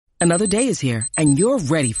Another day is here, and you're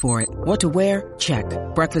ready for it. What to wear? Check.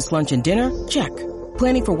 Breakfast, lunch, and dinner? Check.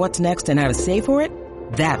 Planning for what's next and how to save for it?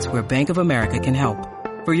 That's where Bank of America can help.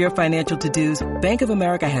 For your financial to-dos, Bank of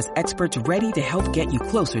America has experts ready to help get you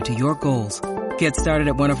closer to your goals. Get started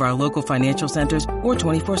at one of our local financial centers or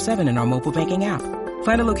 24/7 in our mobile banking app.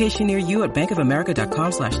 Find a location near you at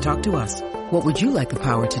bankofamerica.com/talktous. What would you like the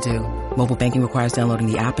power to do? Mobile banking requires downloading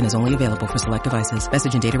the app and is only available for select devices.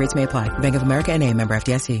 Message and data rates may apply. Bank of America N.A., member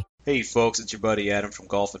FDIC. Hey folks, it's your buddy Adam from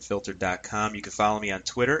golfunfiltered.com. You can follow me on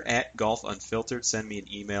Twitter at golfunfiltered. Send me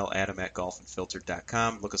an email,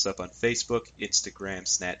 adam@golfunfiltered.com. Look us up on Facebook, Instagram,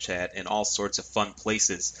 Snapchat, and all sorts of fun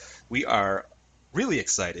places. We are really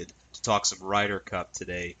excited to talk some Ryder Cup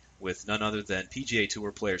today with none other than PGA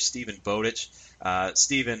Tour player Stephen Bowditch.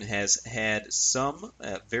 Stephen has had some,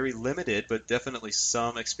 very limited, but definitely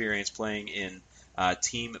some experience playing in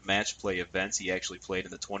team match play events. He actually played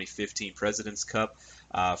in the 2015 President's Cup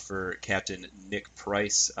for Captain Nick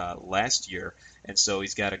Price last year. And so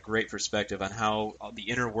he's got a great perspective on how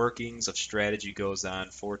the inner workings of strategy goes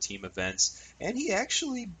on for team events. And he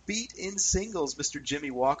actually beat in singles Mr.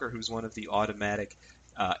 Jimmy Walker, who's one of the automatic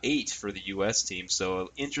 8 for the U.S. team.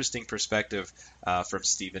 So interesting perspective from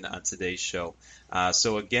Stephen on today's show.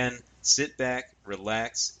 So again, sit back,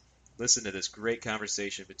 relax, listen to this great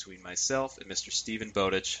conversation between myself and Mr. Stephen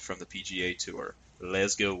Bowditch from the PGA Tour.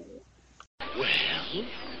 Let's go. Well,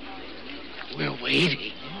 we're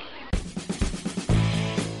waiting.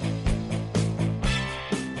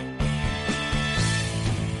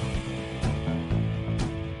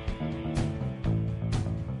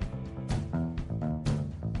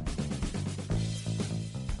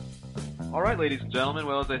 All right, ladies and gentlemen,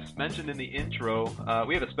 well, as I mentioned in the intro,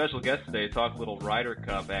 we have a special guest today to talk a little Ryder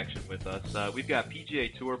Cup action with us. We've got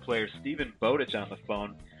PGA Tour player Stephen Bowditch on the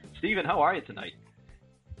phone. Stephen, how are you tonight?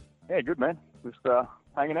 Hey, good, man. Just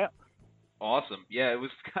hanging out. Awesome. Yeah, it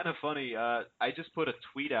was kind of funny. I just put a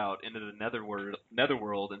tweet out into the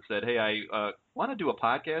netherworld and said, hey, I want to do a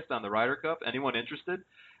podcast on the Ryder Cup. Anyone interested?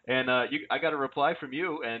 And I got a reply from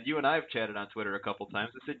you, and you and I have chatted on Twitter a couple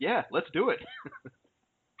times. I said, yeah, let's do it.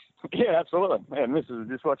 Yeah, absolutely. And this is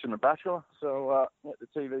just watching The Bachelor, so the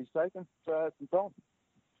TV's taken, so it's on.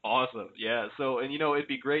 Awesome. Yeah. So, and it'd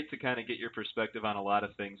be great to kind of get your perspective on a lot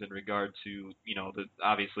of things in regard to,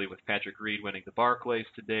 obviously with Patrick Reed winning the Barclays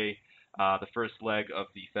today, the first leg of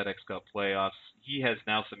the FedEx Cup playoffs. He has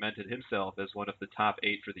now cemented himself as one of the top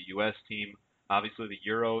 8 for the U.S. team. Obviously, the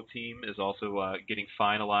Euro team is also getting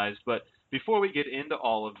finalized. But before we get into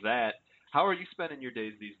all of that, how are you spending your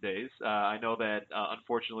days these days? I know that,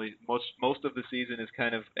 unfortunately, most of the season is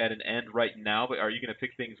kind of at an end right now, but are you going to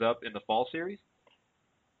pick things up in the fall series?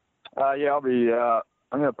 Yeah, I'll be. I'm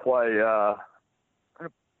going to play. A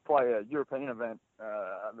European event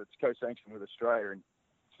that's co-sanctioned with Australia in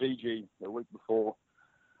Fiji the week before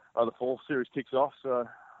the fall series kicks off. So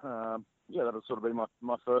yeah, that'll sort of be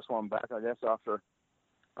my first one back, I guess, after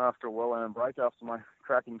a well-earned break after my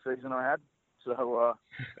cracking season I had. So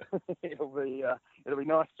it'll be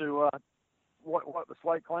nice to wipe the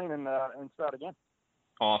slate clean and start again.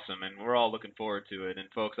 Awesome, and we're all looking forward to it. And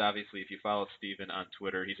folks, obviously, if you follow Stephen on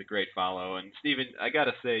Twitter, he's a great follow. And Stephen, I got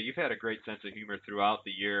to say, you've had a great sense of humor throughout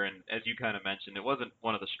the year. And as you kind of mentioned, it wasn't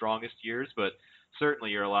one of the strongest years, but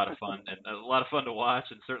certainly you're a lot of fun and a lot of fun to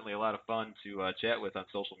watch, and certainly a lot of fun to chat with on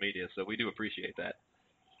social media. So we do appreciate that.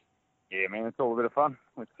 Yeah, man, it's all a bit of fun.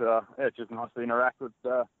 It's just nice to interact with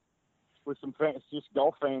some fans, just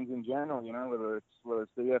golf fans in general, whether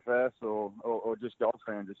it's DFS or just golf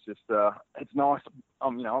fans. It's just it's nice.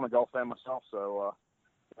 I'm a golf fan myself, so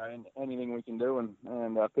anything we can do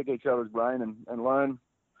and pick each other's brain and learn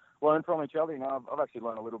from each other. I've actually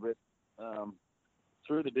learned a little bit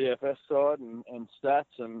through the DFS side and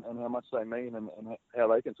stats and how much they mean and how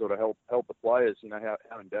they can sort of help the players. How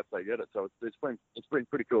in depth they get it. So it's been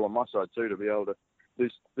pretty cool on my side too to be able to do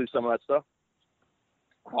some of that stuff.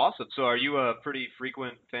 Awesome. So are you a pretty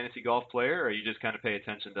frequent fantasy golf player, or you just kind of pay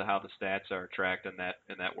attention to how the stats are tracked in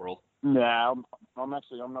that world? No, I'm not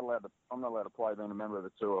allowed to play being a member of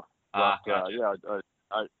the tour. But, gotcha. Yeah,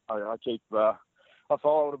 I keep I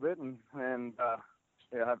follow it a bit and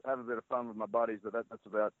have a bit of fun with my buddies, but that's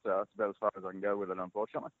about as far as I can go with it,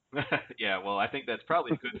 unfortunately. Yeah, well, I think that's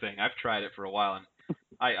probably a good thing. I've tried it for a while, and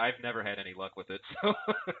I've never had any luck with it. So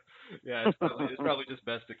yeah, it's probably just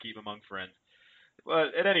best to keep among friends.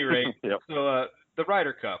 But at any rate, Yep. So the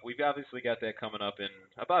Ryder Cup, we've obviously got that coming up in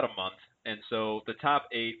about a month. And so the top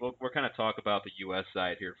 8, we're kind of talk about the U.S.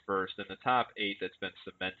 side here first. And the top 8 that's been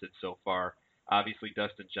cemented so far, obviously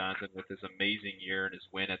Dustin Johnson with his amazing year and his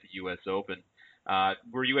win at the U.S. Open.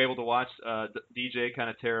 Were you able to watch DJ kind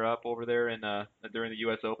of tear up over there in during the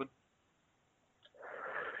U.S. Open?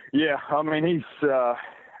 Yeah, I mean he's I've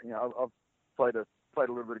played a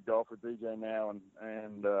little bit of golf with DJ now,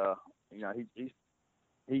 and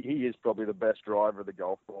he is probably the best driver of the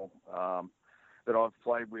golf ball that I've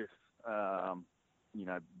played with.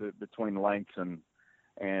 Between lengths and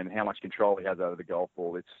how much control he has over the golf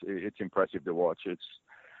ball, it's impressive to watch. It's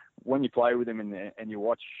when you play with him and you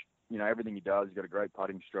watch, everything he does. He's got a great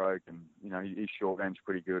putting stroke, and his short game's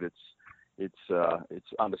pretty good.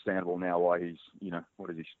 It's understandable now why he's what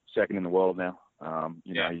is he, second in the world now.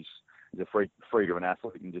 He's a freak of an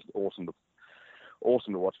athlete and just awesome to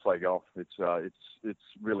watch play golf. It's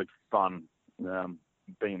really fun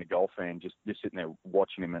being a golf fan, just sitting there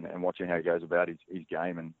watching him and watching how he goes about his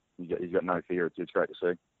game, and he's got no fear. It's great to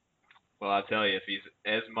see. Well, I'll tell you, if he's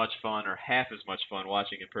as much fun or half as much fun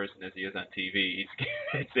watching in person as he is on TV,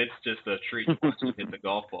 it's just a treat to watch him hit the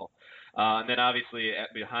golf ball. And then obviously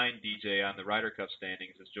behind DJ on the Ryder Cup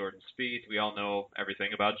standings is Jordan Spieth. We all know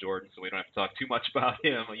everything about Jordan, so we don't have to talk too much about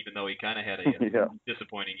him, even though he kind of had a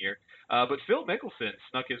disappointing year. But Phil Mickelson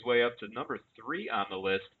snuck his way up to number 3 on the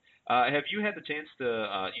list. Have you had the chance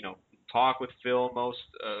to talk with Phil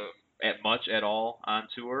much at all on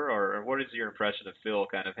tour, or what is your impression of Phil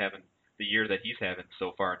kind of having the year that he's having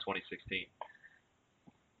so far in 2016?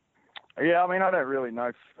 Yeah, I mean, I don't really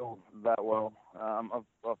know Phil that well. I've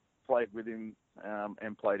played with him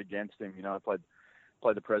and played against him. I played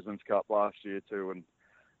the President's Cup last year too, and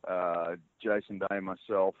Jason Day and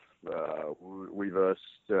myself, we versed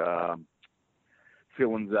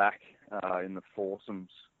Phil and Zach in the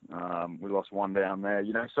foursomes. We lost one down there,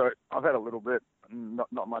 So I've had a little bit,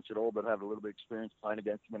 not much at all, but have a little bit of experience playing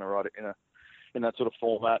against him in that sort of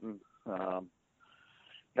format, and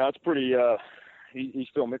it's pretty. He's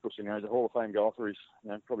Phil Mickelson. He's a Hall of Fame golfer. He's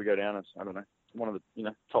probably go down as, I don't know, one of the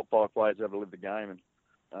top 5 players to ever live the game,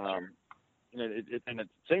 and it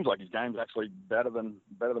seems like his game's actually better than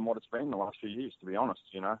what it's been in the last few years, to be honest.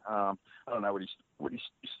 I don't know what his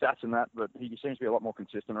stats in that, but he seems to be a lot more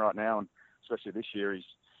consistent right now, and especially this year, he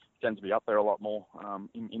tends to be up there a lot more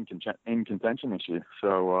in contention this year.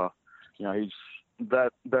 So he's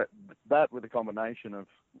that with a combination of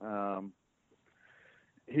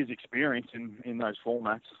his experience in those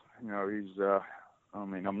formats. He's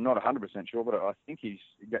I'm not 100% sure, but I think he's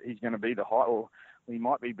going to be or he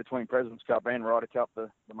might be between President's Cup and Ryder Cup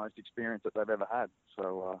the most experience that they've ever had.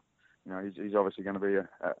 So he's obviously going to be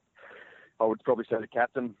I would probably say the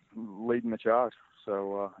captain leading the charge.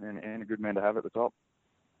 So and a good man to have at the top.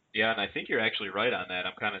 Yeah, and I think you're actually right on that.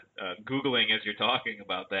 I'm kind of Googling as you're talking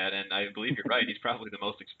about that, and I believe you're right. He's probably the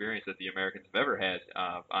most experience that the Americans have ever had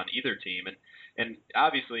on either team. And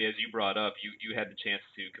obviously, as you brought up, you had the chance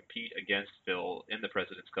to compete against Phil in the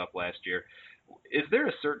President's Cup last year. Is there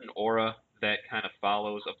a certain aura that kind of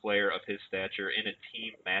follows a player of his stature in a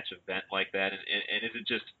team match event like that? And is it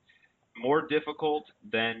just more difficult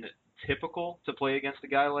than typical to play against a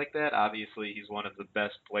guy like that? Obviously, he's one of the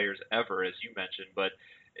best players ever, as you mentioned, but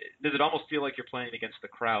does it almost feel like you're playing against the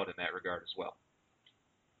crowd in that regard as well?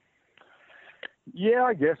 Yeah,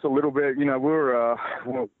 I guess a little bit. We're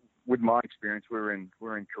with my experience, we're in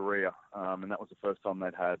Korea, and that was the first time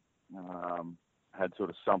they'd had sort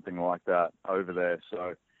of something like that over there.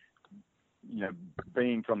 So,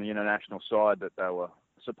 being from the international side that they were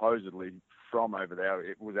supposedly from over there,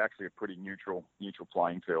 it was actually a pretty neutral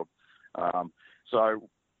playing field. So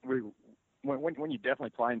when you're definitely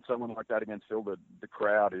playing someone like that against Phil, the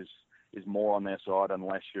crowd is more on their side,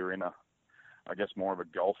 unless you're in more of a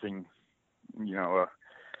golfing, a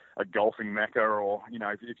golfing mecca, or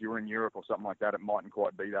if you're in Europe or something like that, it mightn't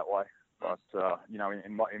quite be that way. But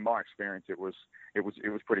in my experience, it was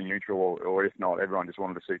pretty neutral, or if not, everyone just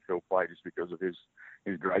wanted to see Phil play just because of his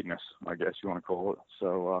greatness, I guess you want to call it.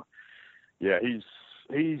 So he's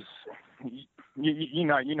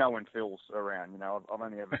when Phil's around. I've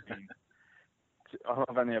only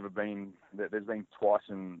ever been. There's been twice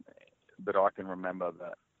that I can remember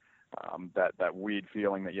that weird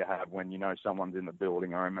feeling that you have when someone's in the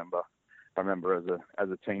building. I remember as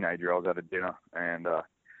a teenager, I was at a dinner, and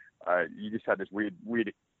you just had this weird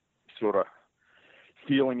sort of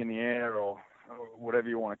feeling in the air, or whatever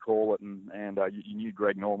you want to call it, and you knew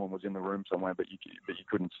Greg Norman was in the room somewhere, but you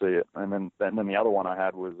couldn't see it. And then the other one I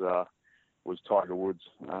had was Tiger Woods,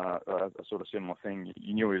 a sort of similar thing.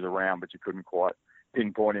 You knew he was around, but you couldn't quite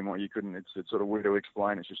pinpoint him, or you couldn't. It's sort of weird to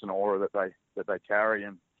explain. It's just an aura that they carry,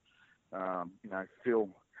 and Phil's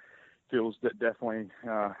definitely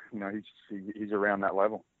he's around that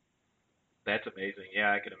level. That's amazing.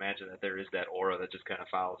 Yeah, I can imagine that there is that aura that just kind of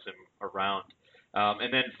follows him around.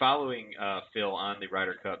 And then following Phil on the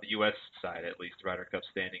Ryder Cup, the U.S. side at least, Ryder Cup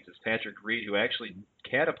standings, is Patrick Reed, who actually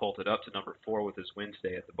catapulted up to number 4 with his win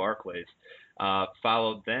today at the Barclays.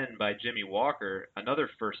 Followed then by Jimmy Walker, another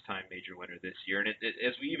first-time major winner this year. And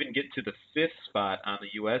as we even get to the 5th spot on the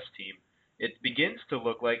U.S. team, it begins to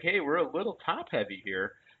look like, hey, we're a little top-heavy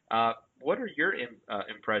here. What are your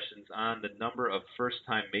impressions on the number of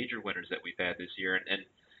first-time major winners that we've had this year, and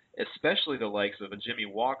especially the likes of a Jimmy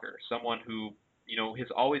Walker, someone who has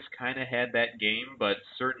always kind of had that game, but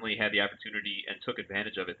certainly had the opportunity and took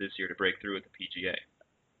advantage of it this year to break through at the PGA.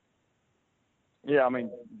 Yeah, I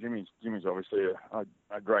mean, Jimmy's obviously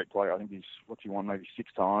a great player. I think he's won maybe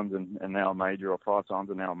 6 times and now a major, or 5 times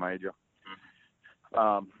and now a major.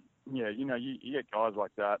 Yeah, you get guys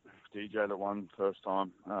like that, DJ that won first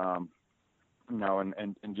time, and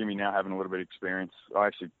Jimmy now having a little bit of experience. I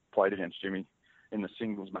actually played against Jimmy in the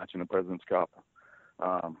singles match in the President's Cup.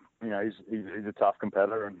 He's a tough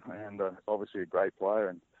competitor and obviously a great player,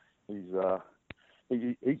 and he's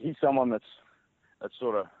someone that's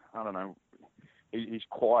sort of, I don't know, he's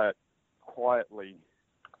quietly,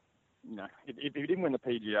 if he didn't win the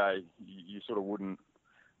PGA, you sort of wouldn't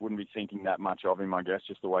be thinking that much of him, I guess,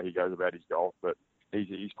 just the way he goes about his golf. But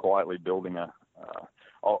he's quietly building I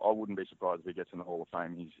wouldn't be surprised if he gets in the Hall of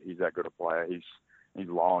Fame. He's that good a player. He's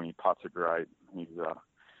long. He putts it great. He's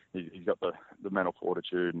got the mental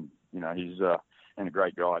fortitude, and he's and a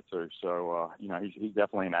great guy too. So he's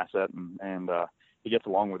definitely an asset, and he gets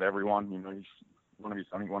along with everyone. He's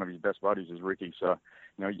I think one of his best buddies is Ricky. So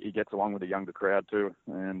he gets along with the younger crowd too,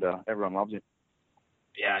 and everyone loves him.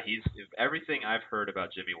 Yeah, everything I've heard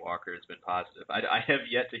about Jimmy Walker has been positive. I have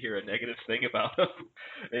yet to hear a negative thing about him,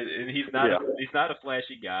 and he's not a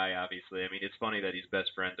flashy guy. Obviously, I mean, it's funny that he's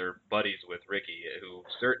best friends or buddies with Ricky, who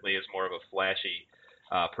certainly is more of a flashy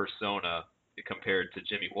persona compared to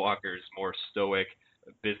Jimmy Walker's more stoic,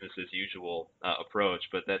 business as usual approach.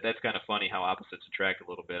 But that's kind of funny how opposites attract a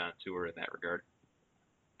little bit on tour in that regard.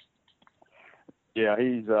 Yeah,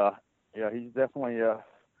 he's definitely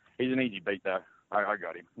he's an easy beat though. I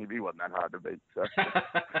got him. He wasn't that hard to beat. So.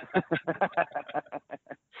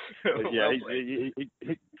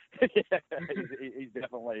 He's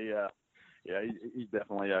definitely he's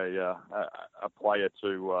definitely a player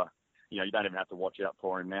to you don't even have to watch out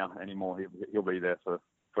for him now anymore. He'll be there for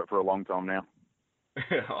a long time now.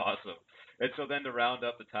 Awesome. And so then to round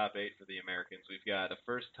up the top 8 for the Americans, we've got a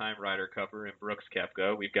first-time Ryder Cupper in Brooks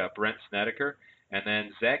Koepka. We've got Brent Snedeker, and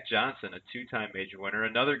then Zach Johnson, a 2-time major winner,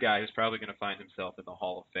 another guy who's probably going to find himself in the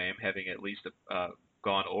Hall of Fame, having at least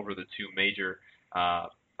gone over the 2 major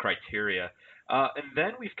criteria. And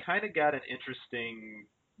then we've kind of got an interesting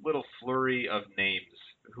little flurry of names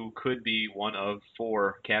who could be one of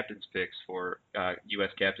 4 captain's picks for U.S.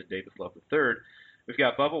 Captain Davis Love III. We've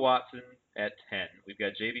got Bubba Watson at 10. We've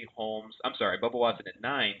got Bubba Watson at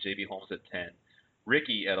 9, J.B. Holmes at 10,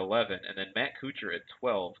 Ricky at 11, and then Matt Kuchar at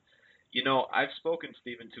 12. I've spoken,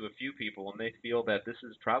 Stephen, to a few people, and they feel that this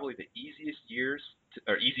is probably the easiest year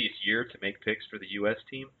to make picks for the U.S.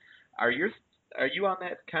 team. Are you on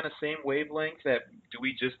that kind of same wavelength, that do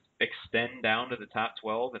we just extend down to the top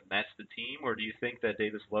 12 and that's the team, or do you think that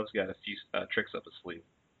Davis Love's got a few tricks up his sleeve?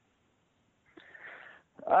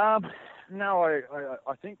 No,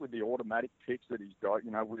 I think with the automatic picks that he's got,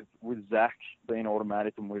 with Zach being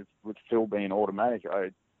automatic and with Phil being automatic,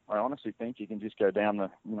 I honestly think you can just go down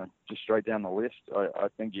just straight down the list. I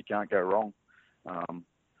think you can't go wrong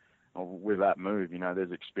with that move.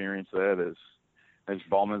 There's experience there. There's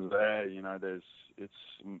bombers there.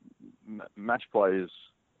 Match play is,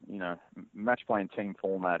 match play and team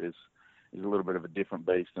format is a little bit of a different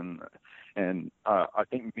beast, and I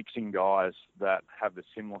think mixing guys that have the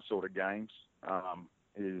similar sort of games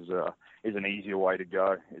is an easier way to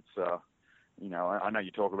go. It's I know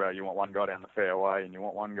you talk about you want one guy down the fairway and you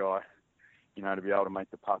want one guy to be able to make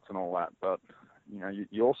the putts and all that, but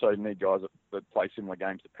you also need guys that play similar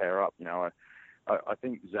games to pair up. I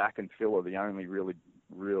think Zach and Phil are the only real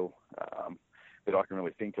that I can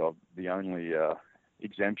really think of, the only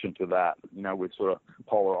exemption to that, with sort of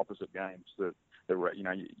polar opposite games, that your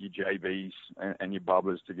JBs and your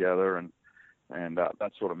Bubbas together, and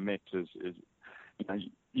that sort of mix is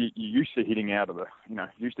you used to hitting out of the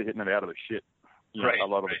hitting it out of the shit a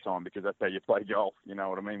lot of the time, because that's how you play golf. You know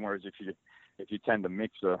what I mean? Whereas if you tend to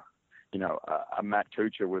mix a Matt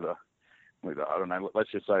Kuchar with a I don't know, let's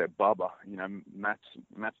just say a Bubba,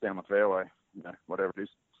 Matt's down the fairway, whatever it is,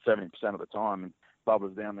 70% of the time, and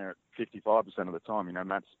Bubba's down there at 55% of the time.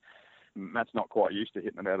 Matt's not quite used to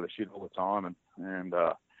hitting it out of the shit all the time, and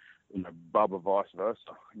Bubba vice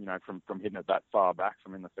versa, from hitting it that far back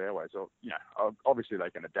from in the fairway. So, obviously they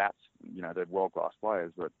can adapt, they're world-class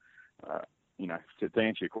players, but, to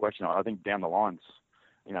answer your question, I think down the lines,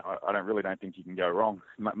 I don't think you can go wrong.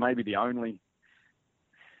 Maybe the only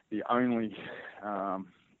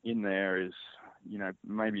in there is,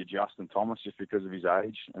 maybe a Justin Thomas just because of his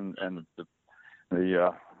age and the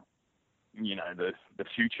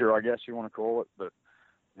future, I guess you want to call it. But,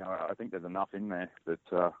 I think there's enough in there that,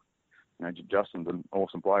 Justin's an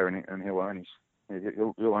awesome player and he'll earn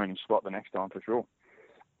his spot the next time for sure.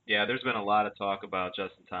 Yeah, there's been a lot of talk about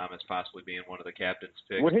Justin Thomas possibly being one of the captain's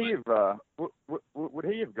picks. Would he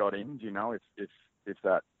have got in? Do you know if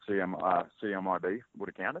that CMIB would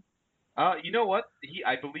have counted? You know what?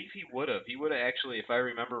 I believe he would have. He would have actually, if I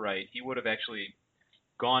remember right, he would have actually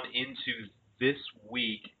gone into this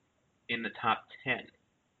week in the top 10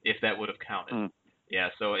 if that would have counted. Mm. Yeah,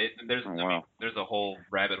 so there's a whole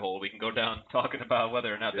rabbit hole we can go down talking about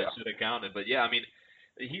whether or not that should have counted. But yeah, I mean,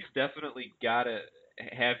 he's definitely got to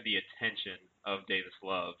have the attention of Davis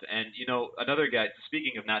Love. And, another guy,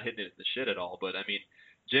 speaking of not hitting it in the shit at all, but I mean,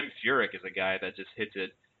 Jim Furyk is a guy that just hits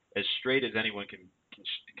it as straight as anyone can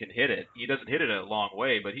hit it. He doesn't hit it a long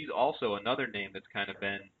way, but he's also another name that's kind of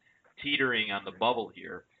been teetering on the bubble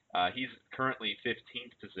here. He's currently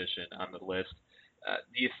 15th position on the list.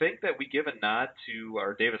 Do you think that we give a nod to,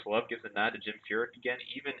 or Davis Love gives a nod to Jim Furyk again,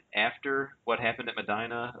 even after what happened at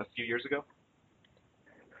Medina a few years ago?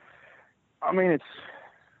 I mean,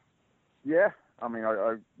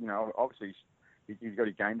 obviously he's got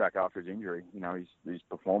his game back after his injury. He's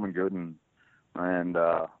performing good and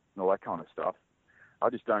all that kind of stuff. I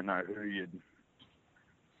just don't know who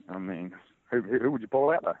would you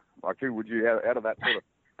pull out there? Like, who would you out of that sort of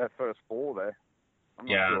that first four there? I'm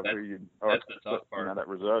not sure that's the tough part. That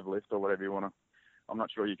reserve list or whatever you want to. I'm not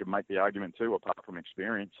sure you can make the argument too, apart from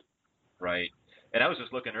experience. Right. And I was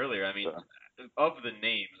just looking earlier. I mean, of the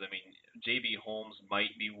names, I mean, J.B. Holmes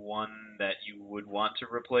might be one that you would want to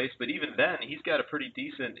replace, but even then, he's got a pretty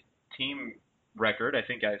decent team record. I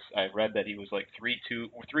think I read that he was like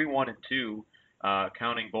 3-1-2,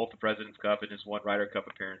 counting both the President's Cup and his one Ryder Cup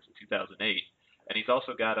appearance in 2008. And he's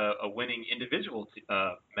also got a winning individual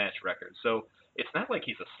match record. So it's not like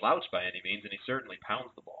he's a slouch by any means, and he certainly pounds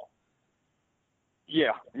the ball.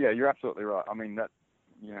 Yeah, you're absolutely right. I mean,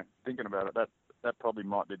 thinking about it, that probably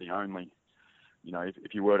might be the only,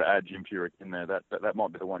 if you were to add Jim Furyk in there, that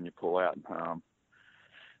might be the one you pull out.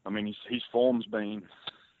 I mean, his form's been,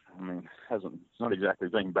 it's not exactly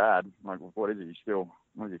been bad. Like, what is he? He's still,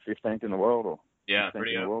 15th in the world or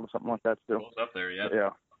pretty in the world or something like that still. Close up there, yeah. Yeah.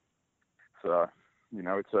 So,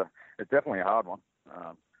 it's definitely a hard one.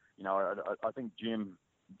 I think Jim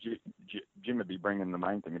would be bringing the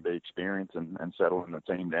main thing would be experience and settling the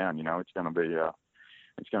team down. It's going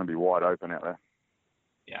to be wide open out there.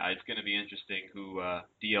 Yeah, it's going to be interesting who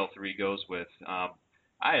DL3 goes with.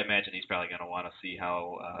 I imagine he's probably going to want to see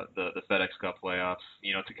how the FedEx Cup playoffs,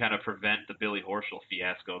 to kind of prevent the Billy Horschel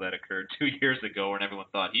fiasco that occurred 2 years ago when everyone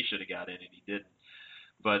thought he should have got in and he didn't.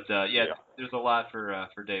 But, there's a lot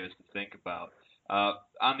for Davis to think about.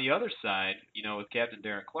 On the other side, with Captain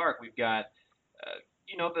Darren Clarke, we've got,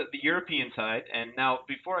 the European side. And now,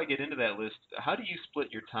 before I get into that list, how do you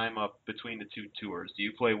split your time up between the two tours? Do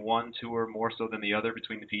you play one tour more so than the other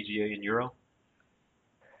between the PGA and Euro?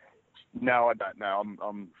 No, I don't. No,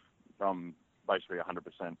 I'm basically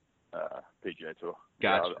 100% PGA Tour.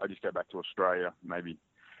 Gotcha. I just go back to Australia, maybe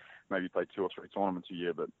play 2 or 3 tournaments a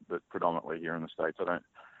year, but predominantly here in the States. I don't.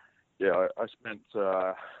 Yeah, I spent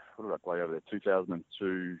what did I play over there?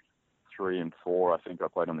 2002, 3, and 4. I think I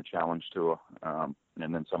played on the Challenge Tour, and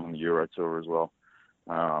then some on the Euro Tour as well.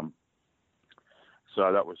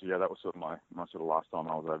 So that was sort of my sort of last time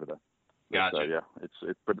I was over there. Gotcha. So yeah,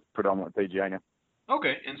 it's predominantly PGA now.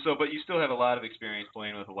 Okay, and so, but you still have a lot of experience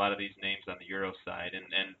playing with a lot of these names on the Euro side,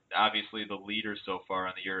 and obviously the leader so far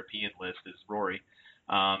on the European list is Rory.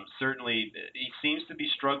 Certainly, he seems to be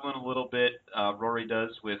struggling a little bit, Rory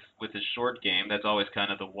does, with his short game. That's always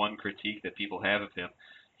kind of the one critique that people have of him.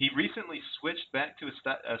 He recently switched back to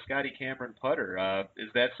a Scotty Cameron putter. Is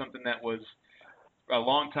that something that was a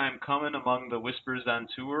long time coming among the whispers on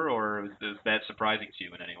tour, or is that surprising to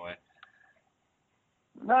you in any way?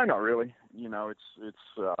 No, not really. It's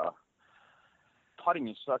putting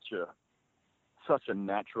is such a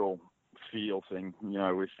natural feel thing.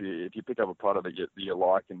 If you pick up a putter that you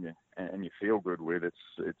like and you feel good with,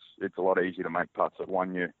 it's a lot easier to make putts at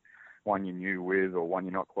one you're new with or one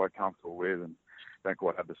you're not quite comfortable with and don't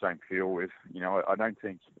quite have the same feel with. I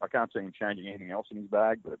can't see him changing anything else in his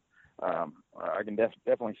bag, but I can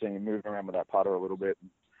definitely see him moving around with that putter a little bit.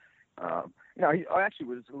 I actually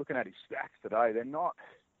was looking at his stats today. They're not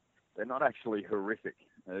actually horrific.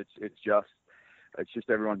 It's just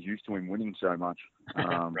everyone's used to him winning so much.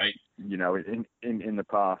 Right. In the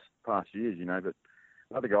past years, but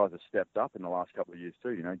other guys have stepped up in the last couple of years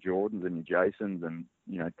too. Jordans and Jasons and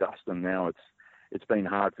Dustin. Now it's been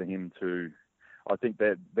hard for him to. I think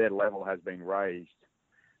their level has been raised.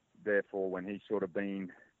 Therefore, when he's sort of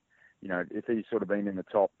been, if he's sort of been in the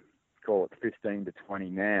top, call it 15 to 20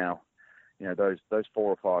 now, those 4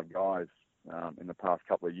 or 5 guys in the past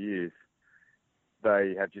couple of years,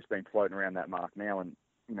 they have just been floating around that mark now. And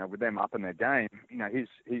with them up in their game,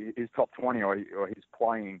 his top 20 or his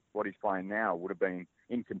playing what he's playing now would have been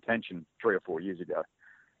in contention 3 or 4 years ago,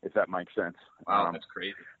 if that makes sense. Wow, that's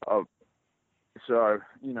crazy. So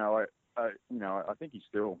I think he's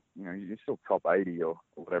still top 80 or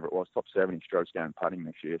whatever it was, top 70 strokes gained putting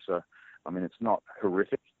this year. So I mean, it's not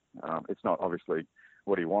horrific. It's not obviously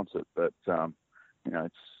what he wants it, but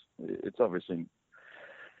it's obviously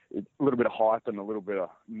a little bit of hype and a little bit of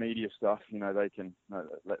media stuff. They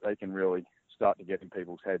can really start to get in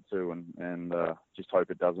people's head too, and just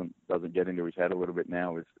hope it doesn't get into his head a little bit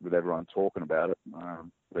now with everyone talking about it.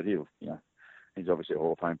 But he's obviously a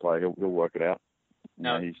Hall of Fame player. He'll work it out.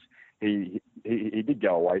 No. He did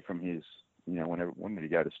go away from his when did he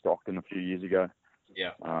go to Stockton a few years ago?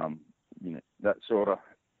 Yeah. That sort of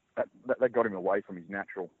that got him away from his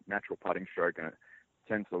natural putting stroke, and it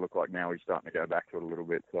tends to look like now he's starting to go back to it a little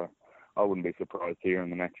bit. So I wouldn't be surprised here in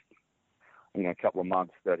the next couple of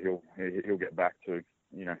months that he'll get back to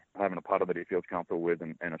having a putter that he feels comfortable with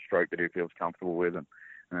and a stroke that he feels comfortable with,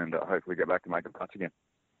 and hopefully get back to making putts again.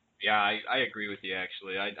 Yeah, I agree with you,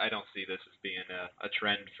 actually. I don't see this as being a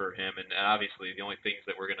trend for him. And obviously, the only things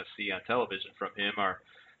that we're going to see on television from him are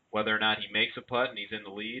whether or not he makes a putt and he's in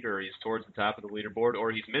the lead, or he's towards the top of the leaderboard,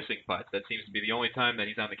 or he's missing putts. That seems to be the only time that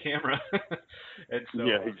he's on the camera. And so,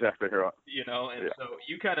 yeah, exactly right. So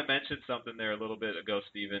you kind of mentioned something there a little bit ago,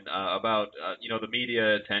 Stephen, about the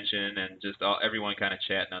media attention and just everyone kind of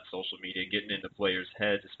chatting on social media, getting into players'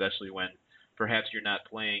 heads, especially when perhaps you're not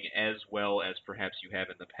playing as well as perhaps you have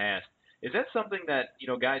in the past. Is that something that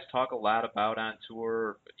guys talk a lot about on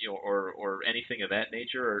tour, or anything of that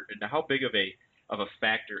nature? Or how big of a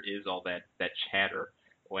factor is all that chatter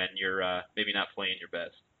when you're maybe not playing your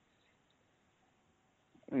best?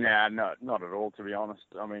 Nah, no, not at all, to be honest.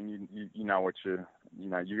 I mean, you know what you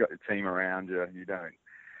got your team around you. You don't.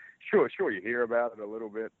 Sure, you hear about it a little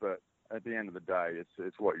bit, but at the end of the day,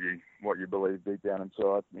 it's what you believe deep down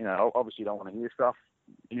inside. Obviously you don't want to hear stuff,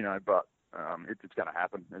 but it's going to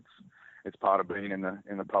happen. It's part of being in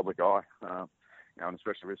the public eye, and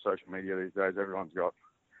especially with social media these days, everyone's got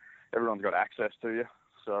access to you.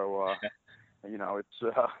 So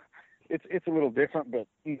it's a little different, but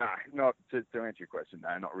no, not to answer your question.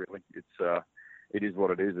 No, not really. It is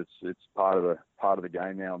what it is. It's part of the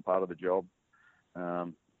game now and part of the job.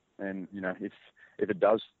 And if it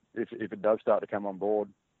does start to come on board,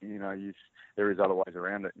 there is other ways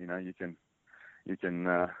around it. You can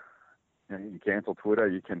cancel Twitter,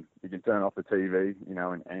 you can turn off the TV,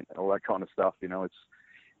 and all that kind of stuff.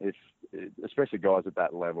 It's especially guys at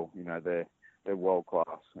that level. They're world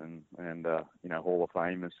class and Hall of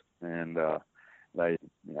Famers, and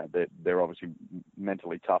they're obviously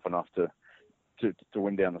mentally tough enough to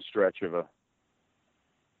win down the stretch of a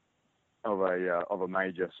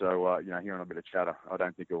major. So hearing a bit of chatter, I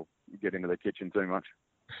don't think he'll get into the kitchen too much.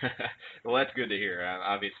 Well, that's good to hear.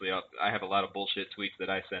 Obviously, I have a lot of bullshit tweets that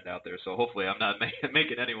I send out there, so hopefully I'm not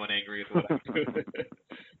making anyone angry with what I do.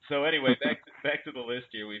 So anyway, back to the list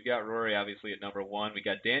here. We've got Rory obviously at number 1. We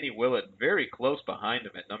got Danny Willett very close behind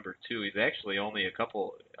him at number 2. He's actually only a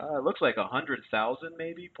couple, looks like 100,000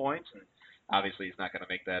 maybe points, and obviously he's not going to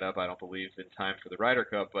make that up, I don't believe, in time for the Ryder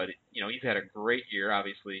Cup. But he's had a great year,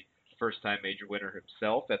 obviously. First-time major winner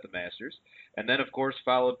himself at the Masters. And then, of course,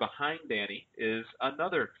 followed behind Danny is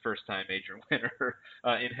another first-time major winner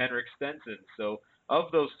in Henrik Stenson. So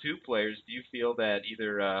of those two players, do you feel that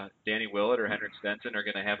either Danny Willett or Henrik Stenson are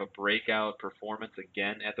going to have a breakout performance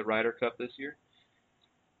again at the Ryder Cup this year?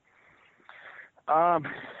 I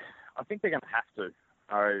think they're going to have to.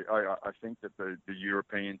 I think that the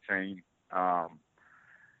European team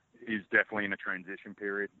is definitely in a transition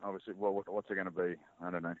period. Obviously, well, what's it going to be? I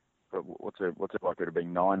don't know. But what's it likely to be?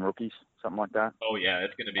 9 rookies, something like that? Oh yeah,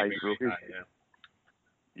 it's going to be 8 rookies. High, yeah.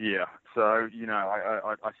 Yeah. So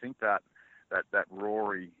I think that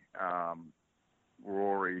Rory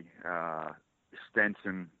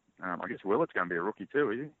Stenson. I guess Willett's going to be a rookie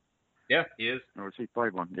too, is he? Yeah, he is. Or has he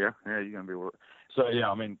played one? Yeah, he's going to be a rookie. So yeah,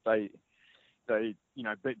 I mean they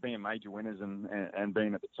being major winners and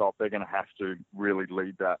being at the top, they're going to have to really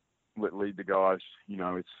lead that lead the guys.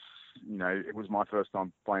 It was my first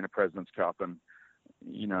time playing a President's Cup, and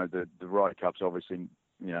the Ryder Cup's obviously,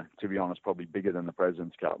 to be honest, probably bigger than the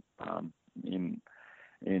President's Cup in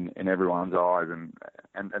everyone's eyes, and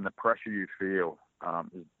the pressure you feel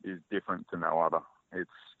is different to no other.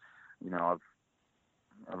 It's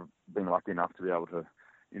I've been lucky enough to be able to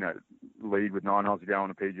lead with 9 holes to go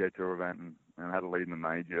on a PGA Tour event, and had a lead in the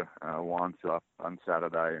major once on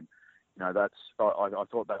Saturday, and I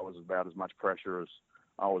thought that was about as much pressure as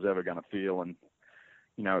I was ever going to feel, and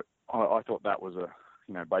I thought that was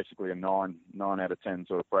basically a 9 out of 10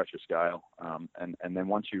 sort of pressure scale, and then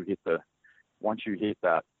once you hit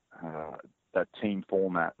that team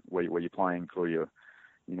format where you're playing for your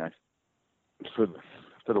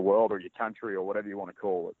for the world or your country or whatever you want to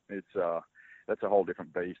call it, that's a whole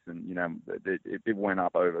different beast, and it went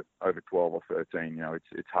up over 12 or 13.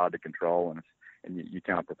 It's hard to control, and you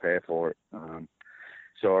can't prepare for it.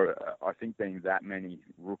 So I think being that many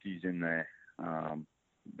rookies in there,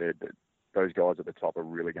 those guys at the top are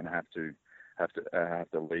really going to have to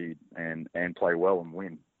lead and play well and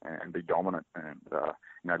win and be dominant, and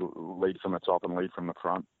lead from the top and lead from the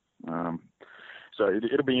front. So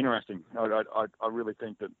it'll be interesting. I really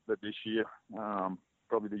think that this year,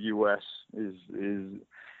 probably the US has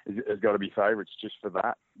got to be favourites just for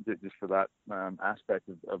that aspect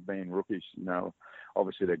of being rookies.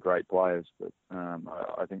 Obviously they're great players, but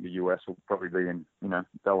I think the US will probably be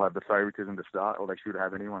they'll have the favouritism to start, or they should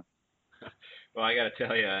have anyway. Well, I got to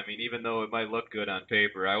tell you, I mean, even though it might look good on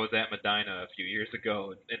paper, I was at Medina a few years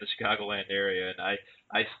ago in the Chicagoland area, and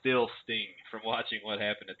I still sting from watching what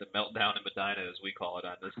happened at the meltdown in Medina, as we call it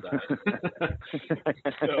on this side.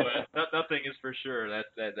 So nothing is for sure.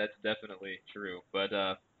 That's definitely true. But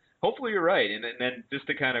hopefully you're right. And then just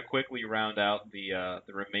to kind of quickly round out the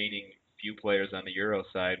remaining few players on the Euro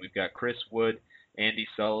side, we've got Chris Wood, Andy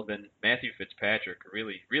Sullivan, Matthew Fitzpatrick, a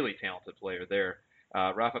really, really talented player there.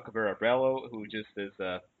 Rafa Cabrera-Bello, who just is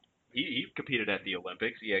he competed at the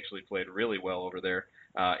Olympics. He actually played really well over there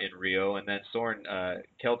in Rio. And then Soren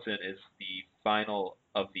Kelton is the final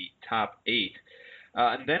of the top 8.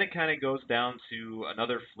 And then it kind of goes down to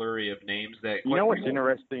another flurry of names that. What's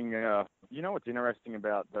interesting? What's interesting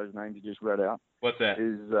about those names you just read out? What's that?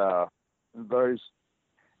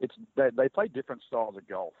 They play different styles of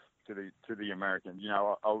golf to the Americans.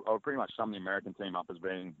 I'll pretty much sum the American team up as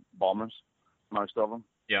being bombers, most of them.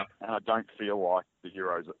 Yeah. And I don't feel like the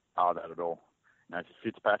Euros are that at all.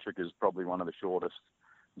 Fitzpatrick is probably one of the shortest.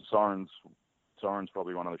 Soren's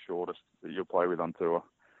probably one of the shortest that you'll play with on tour,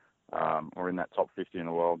 or in that top 50 in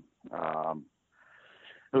the world.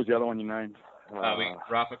 Who was the other one you named?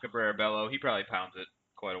 Rafa Cabrera-Bello. He probably pounds it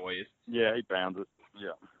quite a ways. Yeah, he pounds it.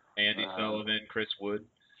 Yeah. Andy Sullivan, Chris Wood.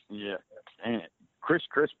 Yeah, and Chris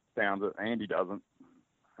pounds it. Andy doesn't.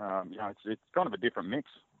 It's kind of a different mix.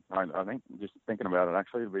 I think, just thinking about it,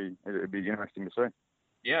 actually, it'd be interesting to see.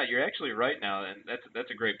 Yeah, you're actually right now, and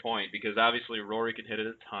that's a great point, because obviously Rory can hit it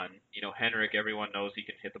a ton. Henrik, everyone knows he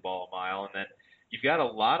can hit the ball a mile, and then you've got a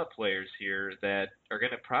lot of players here that are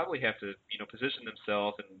going to probably have to, position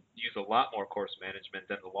themselves and use a lot more course management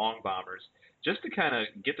than the long bombers just to kind of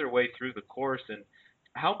get their way through the course. And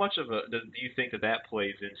how much of do you think that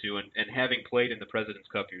plays into, and having played in the President's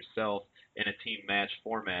Cup yourself in a team match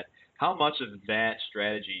format, how much of that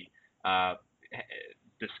strategy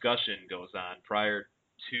discussion goes on prior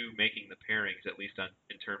to making the pairings, at least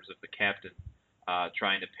in terms of the captain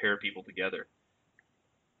trying to pair people together?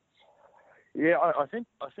 Yeah, I think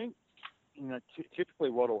typically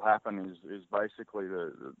what will happen is basically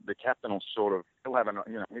the captain will sort of he'll have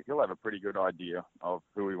a pretty good idea of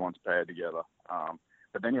who he wants paired together,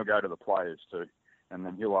 but then he'll go to the players too, and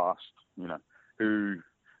then he'll ask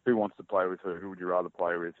who wants to play with who would you rather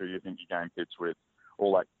play with, who you think your game fits with,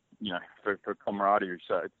 all that, for camaraderie.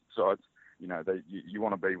 So it's you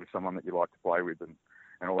want to be with someone that you like to play with and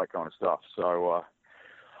all that kind of stuff. So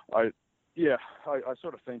I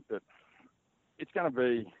sort of think that it's going to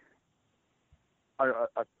be. I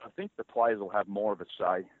think the players will have more of a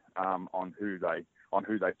say on who they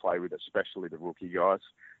play with, especially the rookie guys,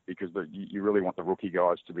 because you really want the rookie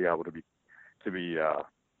guys to be able to be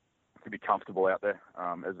comfortable out there,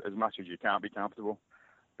 as much as you can't be comfortable.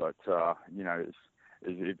 But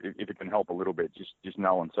if it can help a little bit, just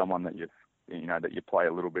knowing someone that you play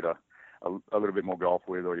a little bit more golf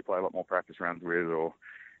with, or you play a lot more practice rounds with, or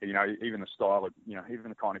even the style of even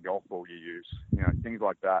the kind of golf ball you use, things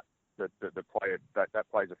like that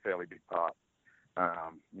plays a fairly big part.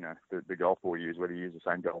 The golf ball you use, whether you use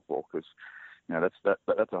the same golf ball, because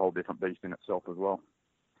that's a whole different beast in itself as well.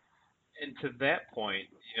 And to that point,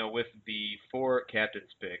 with the 4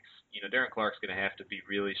 captain's picks, Darren Clarke's going to have to be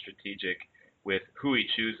really strategic with who he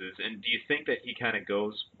chooses. And do you think that he kind of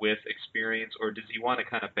goes with experience, or does he want to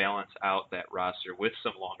kind of balance out that roster with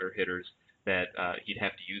some longer hitters that he'd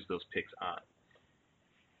have to use those picks on?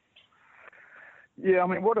 Yeah, I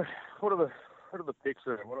mean, what are the picks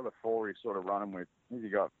there? What are the 4 he's sort of running with? You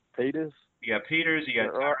got Peters. You got Peters. You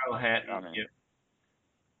got Tyrell Hatton. I mean,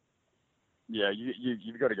 yeah,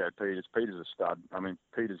 you've got to go Peters. Peters is a stud. I mean,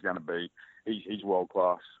 Peters going to be he's world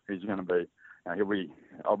class. He's going to be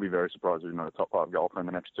I'll be very surprised if he's not a top 5 golfer in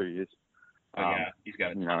the next 2 years. He's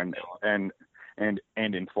got and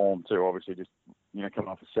in form too. Obviously, just coming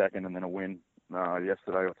off a second and then a win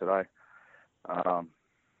yesterday or today.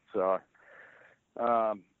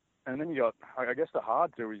 And then you got, I guess, the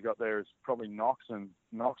hard 2 he's got there is probably Knox and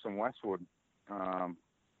Westwood.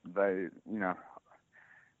 They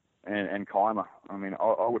and Keimer. I mean,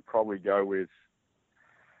 I would probably go with,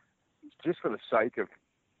 just for the sake of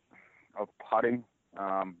putting.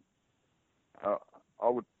 I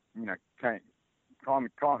would,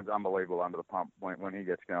 Keimer's unbelievable under the pump when he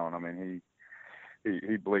gets going. I mean,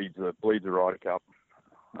 he bleeds the Ryder Cup.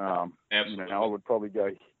 Absolutely. I would probably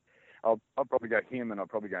go. I'll probably go him, and I'll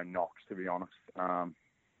probably go Knox, to be honest.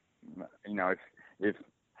 If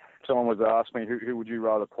someone was to ask me who would you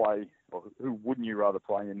rather play, or who wouldn't you rather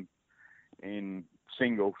play in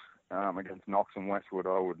singles against Knox and Westwood,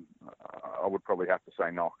 I would probably have to say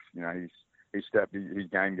Knox. His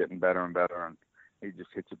game getting better and better, and he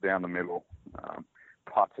just hits it down the middle,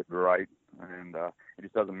 putts it great, and he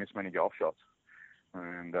just doesn't miss many golf shots.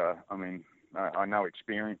 And I mean, I know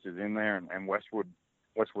experience is in there, and Westwood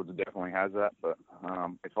definitely has that. But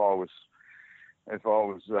if I was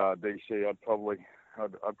DC, I'd probably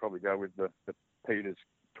go with the Peters,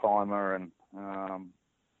 Keimer,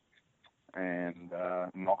 and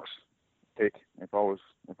Knox pick if I was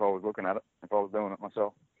looking at it, if I was doing it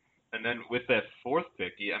myself. And then with that 4th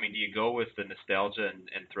pick, do you go with the nostalgia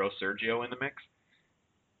and throw Sergio in the mix?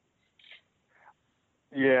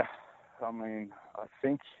 Yeah, I mean, I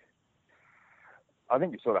think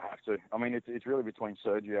you sort of have to. I mean, it's really between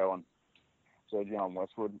Sergio and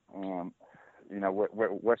Westwood.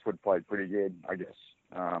 Westwood played pretty good, I guess,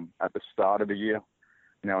 at the start of the year,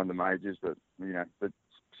 in the majors. But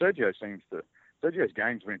Sergio's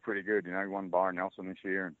game's been pretty good. He won Byron Nelson this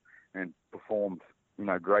year and performed,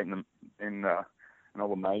 great in all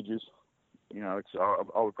the majors.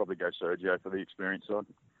 I would probably go Sergio for the experience side.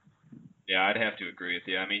 Yeah, I'd have to agree with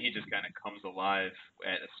you. I mean, he just kind of comes alive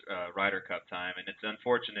at Ryder Cup time, and it's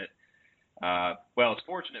unfortunate. It's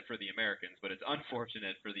fortunate for the Americans, but it's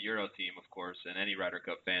unfortunate for the Euro team, of course, and any Ryder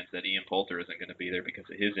Cup fans that Ian Poulter isn't going to be there because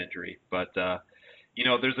of his injury. But,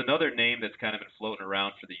 there's another name that's kind of been floating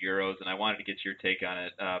around for the Euros, and I wanted to get your take on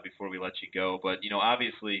it before we let you go. But,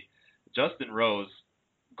 obviously, Justin Rose,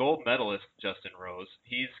 gold medalist Justin Rose,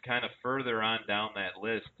 he's kind of further on down that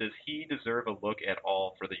list. Does he deserve a look at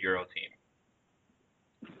all for the Euro team?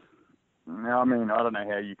 I mean, I don't know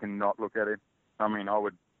how you can not look at him. I mean, I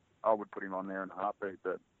would put him on there in a heartbeat.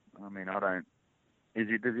 But I mean, I don't.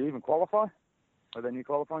 Does he even qualify? Are there new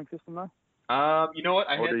qualifying system though? You know what?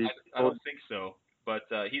 I don't think so. But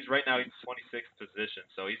he's right now. He's 26th position,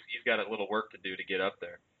 so he's got a little work to do to get up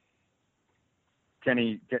there. Can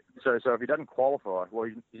he get so if he doesn't qualify? Well,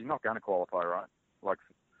 he's not going to qualify, right? Like,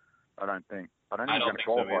 I don't think he's going to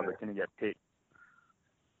qualify. So, but can he get picked?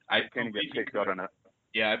 Can he get picked? I don't know.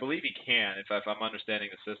 Yeah, I believe he can, if I'm understanding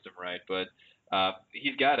the system right. But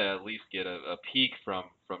he's got to at least get a peek from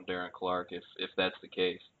Darren Clarke, if that's the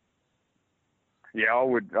case. Yeah, I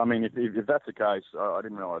would. I mean, if that's the case, I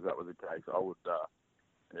didn't realize that was the case. I would.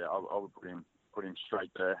 I would put him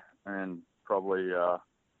straight there, and probably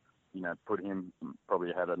put him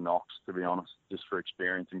probably ahead of Knox, to be honest, just for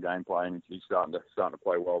experience and gameplay. And he's starting to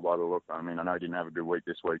play well by the look. I mean, I know he didn't have a good week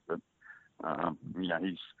this week, but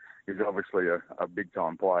he's obviously a big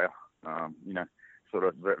time player. Sort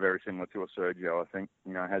of very similar to a Sergio, I think.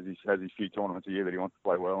 Has his few tournaments a year that he wants to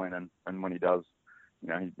play well in, and when he does,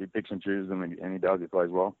 he picks and chooses them, and he plays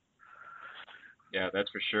well. Yeah, that's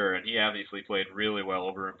for sure. And he obviously played really well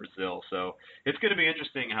over in Brazil. So it's going to be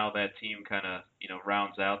interesting how that team kind of,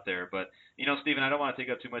 rounds out there. But, Stephen, I don't want to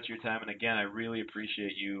take up too much of your time. And, again, I really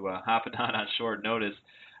appreciate you hopping on short notice.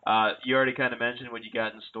 You already kind of mentioned what you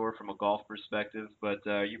got in store from a golf perspective, but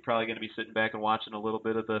you're probably going to be sitting back and watching a little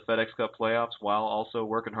bit of the FedEx Cup playoffs while also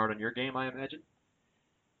working hard on your game, I imagine?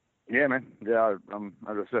 Yeah, man. Yeah,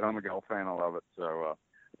 as I said, I'm a golf fan. I love it. So,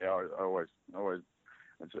 I always,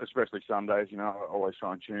 especially Sundays, I always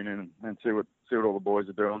try and tune in and see what all the boys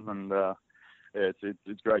are doing. And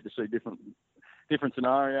it's great to see different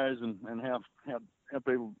scenarios and how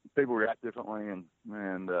people react differently, and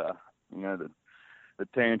you know, the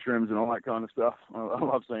tantrums and all that kind of stuff. I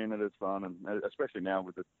love seeing it. It's fun, and especially now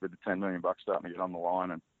with the $10 million starting to get on the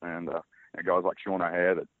line, and guys like Sean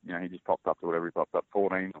O'Hare that, you know, he just popped up to whatever he popped up,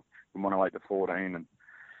 14 from 108 to 14, and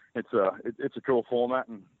it's a cool format,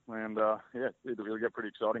 and yeah, it'll get pretty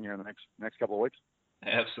exciting here in the next couple of weeks.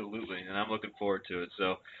 Absolutely, and I'm looking forward to it.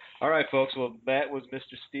 So, all right, folks. Well, that was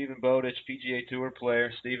Mr. Stephen Bowditch, PGA Tour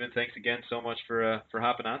player. Stephen, thanks again so much for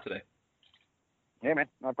hopping on today. Yeah, man,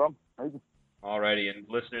 no problem. Easy. All righty, and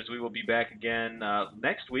listeners, we will be back again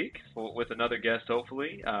next week with another guest,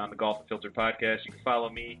 hopefully, on the Golf Unfiltered podcast. You can follow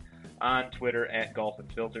me on Twitter at Golf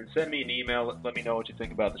Unfiltered. Send me an email. Let me know what you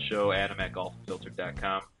think about the show,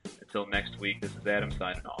 Adam@golfunfiltered.com. Until next week, this is Adam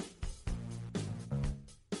signing off.